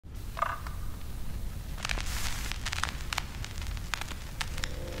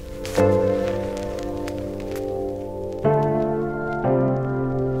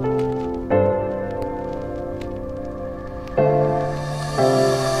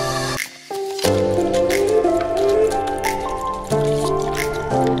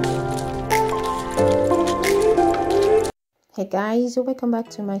guys, welcome back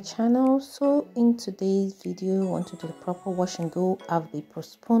to my channel. So in today's video, I want to do the proper wash and go. I've been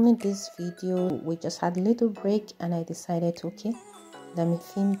postponing this video. We just had a little break and I decided to, okay, let me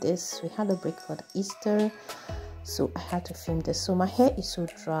film this. We had a break for the Easter, so I had to film this. So my hair is so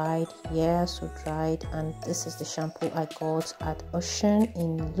dried, yeah, so dried, and this is the shampoo I got at Auchen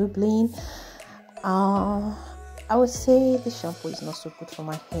in Lublin. I would say the shampoo is not so good for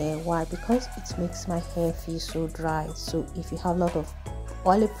my hair. Why? Because it makes my hair feel so dry. So if you have a lot of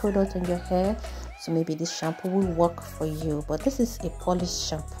oily product on your hair, so maybe this shampoo will work for you. But this is a polished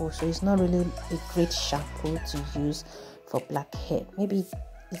shampoo, so it's not really a great shampoo to use for black hair. Maybe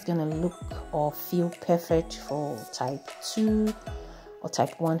it's gonna look or feel perfect for type 2 or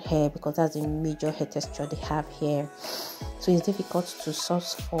type 1 hair, because that's the major hair texture they have here. So it's difficult to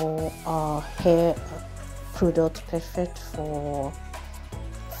source for hair product perfect for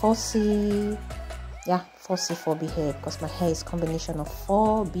 4C, yeah, 4C 4B hair, because my hair is combination of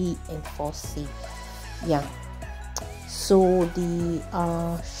 4B and 4C, yeah. So the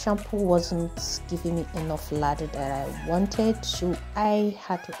shampoo wasn't giving me enough lather that I wanted, so I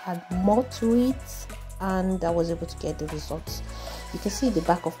had to add more to it, and I was able to get the results. You can see the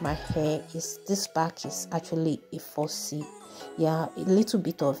back of my hair is, this back is actually a 4C, yeah, a little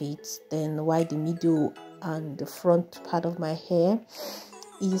bit of it, then while the middle and the front part of my hair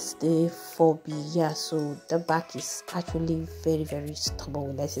is the 4B, yeah. So the back is actually very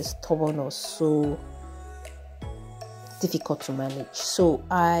stubborn. Let's say stubborn or so difficult to manage. So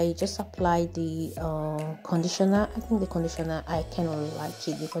I just applied the conditioner. I think the conditioner, I cannot like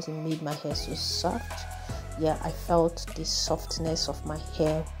it because it made my hair so soft. Yeah, I felt the softness of my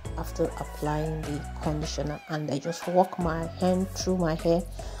hair after applying the conditioner, and I just walk my hand through my hair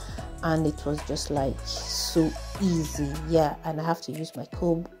and it was just like so easy, yeah. And I have to use my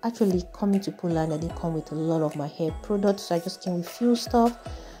comb. Actually, coming to Poland, I didn't come with a lot of my hair products, so I just came with few stuff.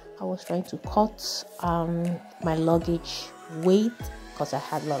 I was trying to cut my luggage weight because I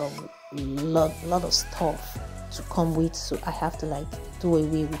had a lot of stuff to come with, so I have to like do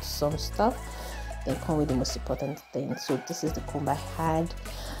away with some stuff, then come with the most important thing. So this is the comb I had,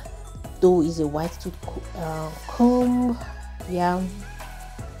 though it's a white tooth comb, yeah.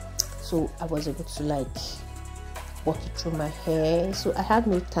 So I was able to like walk it through my hair. So I had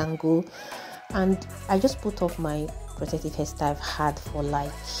no tangle, and I just put off my protective hairstyle I've had for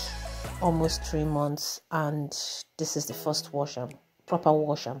like almost 3 months, and this is the first proper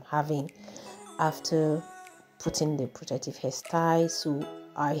wash I'm having after putting the protective hairstyle. So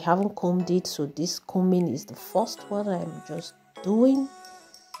I haven't combed it, so this combing is the first one I'm just doing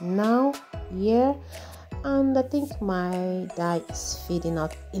now, yeah. And I think my dye is fading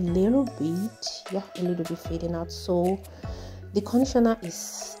out a little bit, yeah, a little bit fading out. So the conditioner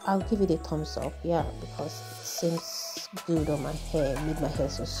is, I'll give it a thumbs up, yeah, because it seems good on my hair, made my hair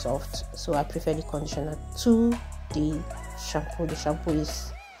so soft. So I prefer the conditioner to the shampoo. The shampoo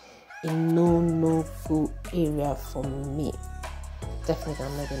is a no go area for me. Definitely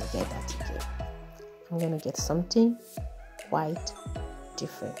I'm not gonna get that again. I'm gonna get something quite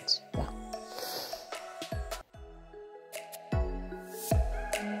different, yeah.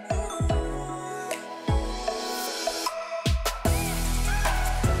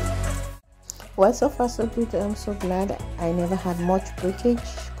 Well, so far so good. I'm so glad I never had much breakage,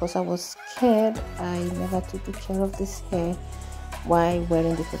 because I was scared. I never took good care of this hair while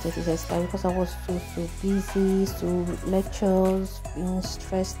wearing the protective hairstyle, because I was so busy, so lectures, being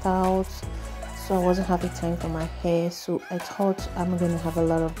stressed out, so I wasn't having time for my hair. So I thought I'm gonna have a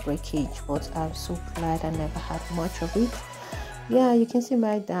lot of breakage, but I'm so glad I never had much of it. Yeah, you can see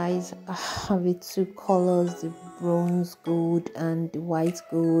my dyes have it 2 colors, the bronze gold and the white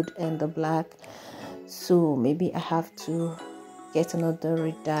gold and the black. So maybe I have to get another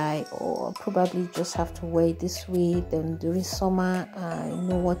red dye, or probably just have to wear it this way. Then during summer I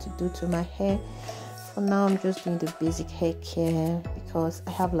know what to do to my hair. For now I'm just doing the basic hair care, because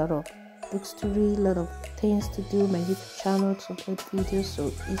I have a lot of books to read, a lot of things to do, my YouTube channel to upload videos, so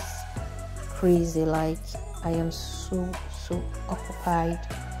it's crazy. Like I am so occupied,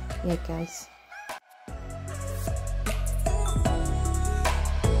 yeah guys.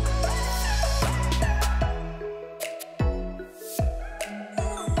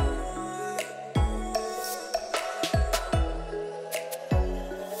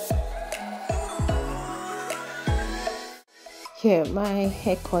 Here, my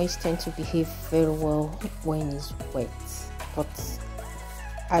hair coils tend to behave very well when it's wet, but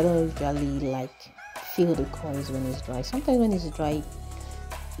I don't usually like feel the coils when it's dry. Sometimes when it's dry,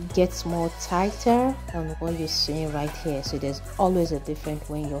 it gets more tighter than what you're seeing right here. So there's always a difference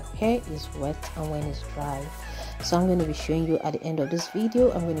when your hair is wet and when it's dry. So I'm going to be showing you at the end of this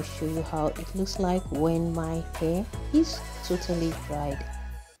video. I'm going to show you how it looks like when my hair is totally dried.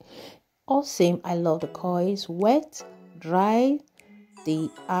 All same, I love the coils, wet, dry, they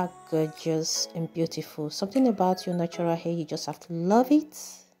are gorgeous and beautiful. Something about your natural hair, you just have to love it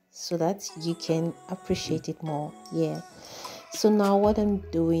so that you can appreciate it more. Yeah. So now what I'm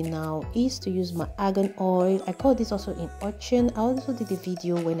doing now is to use my argan oil. I got this also in Auchen. I also did a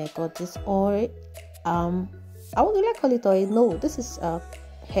video when I got this oil. I would like call it oil. No, this is a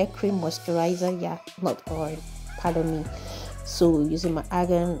hair cream moisturizer. Yeah, not oil, pardon me. So using my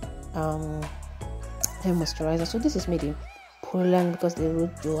argan hair moisturizer. So this is made in Poland because they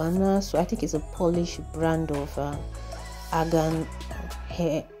wrote Joanna. So I think it's a Polish brand of argan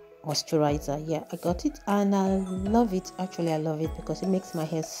hair moisturizer. Yeah, I got it and I love it. Actually, I love it because it makes my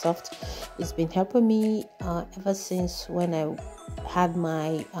hair soft. It's been helping me ever since when I had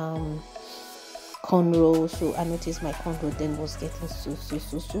my cornrow. So I noticed my cornrow then was getting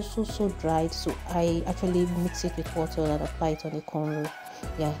so dried. So I actually mix it with water and apply it on the cornrow.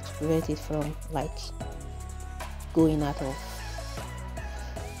 Yeah, to prevent it from like going out of,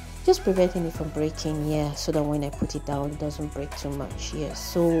 just preventing it from breaking. Yeah, so that when I put it down it doesn't break too much. Yeah,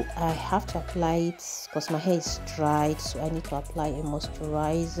 so I have to apply it because my hair is dried, so I need to apply a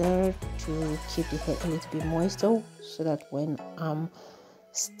moisturizer to keep the hair a little bit moisture so that when I'm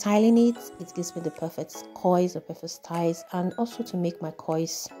styling it, it gives me the perfect coils, the perfect styles, and also to make my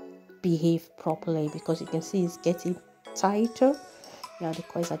coils behave properly because you can see it's getting tighter. Yeah, the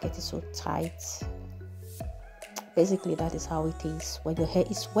coils are getting so tight. Basically, that is how it is when your hair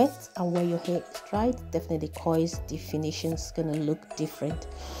is wet and when your hair is dried. Definitely the coils definition is gonna look different.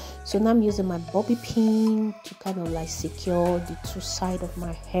 So now I'm using my bobby pin to kind of like secure the two sides of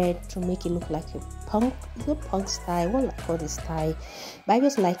my head to make it look like a punk. It's a punk style. What I call this style, but I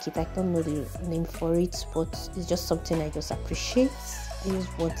just like it. I don't know the name for it, but it's just something I just appreciate. I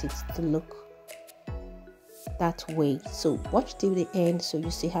just want it to look that way. So watch till the end so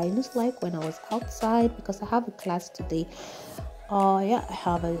you see how it looks like when I was outside, because I have a class today. Yeah, I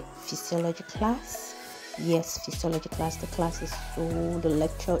have a physiology class. Yes, physiology class. The class is the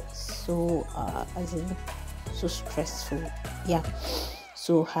lecture is so so stressful. Yeah,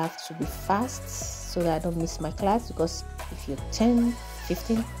 so I have to be fast so that I don't miss my class, because if you're 10,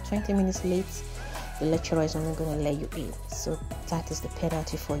 15, 20 minutes late, the lecturer is only going to let you in. So that is the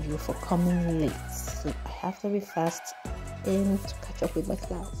penalty for you for coming late. So I have to be fast and to catch up with my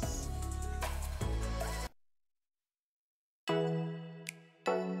class.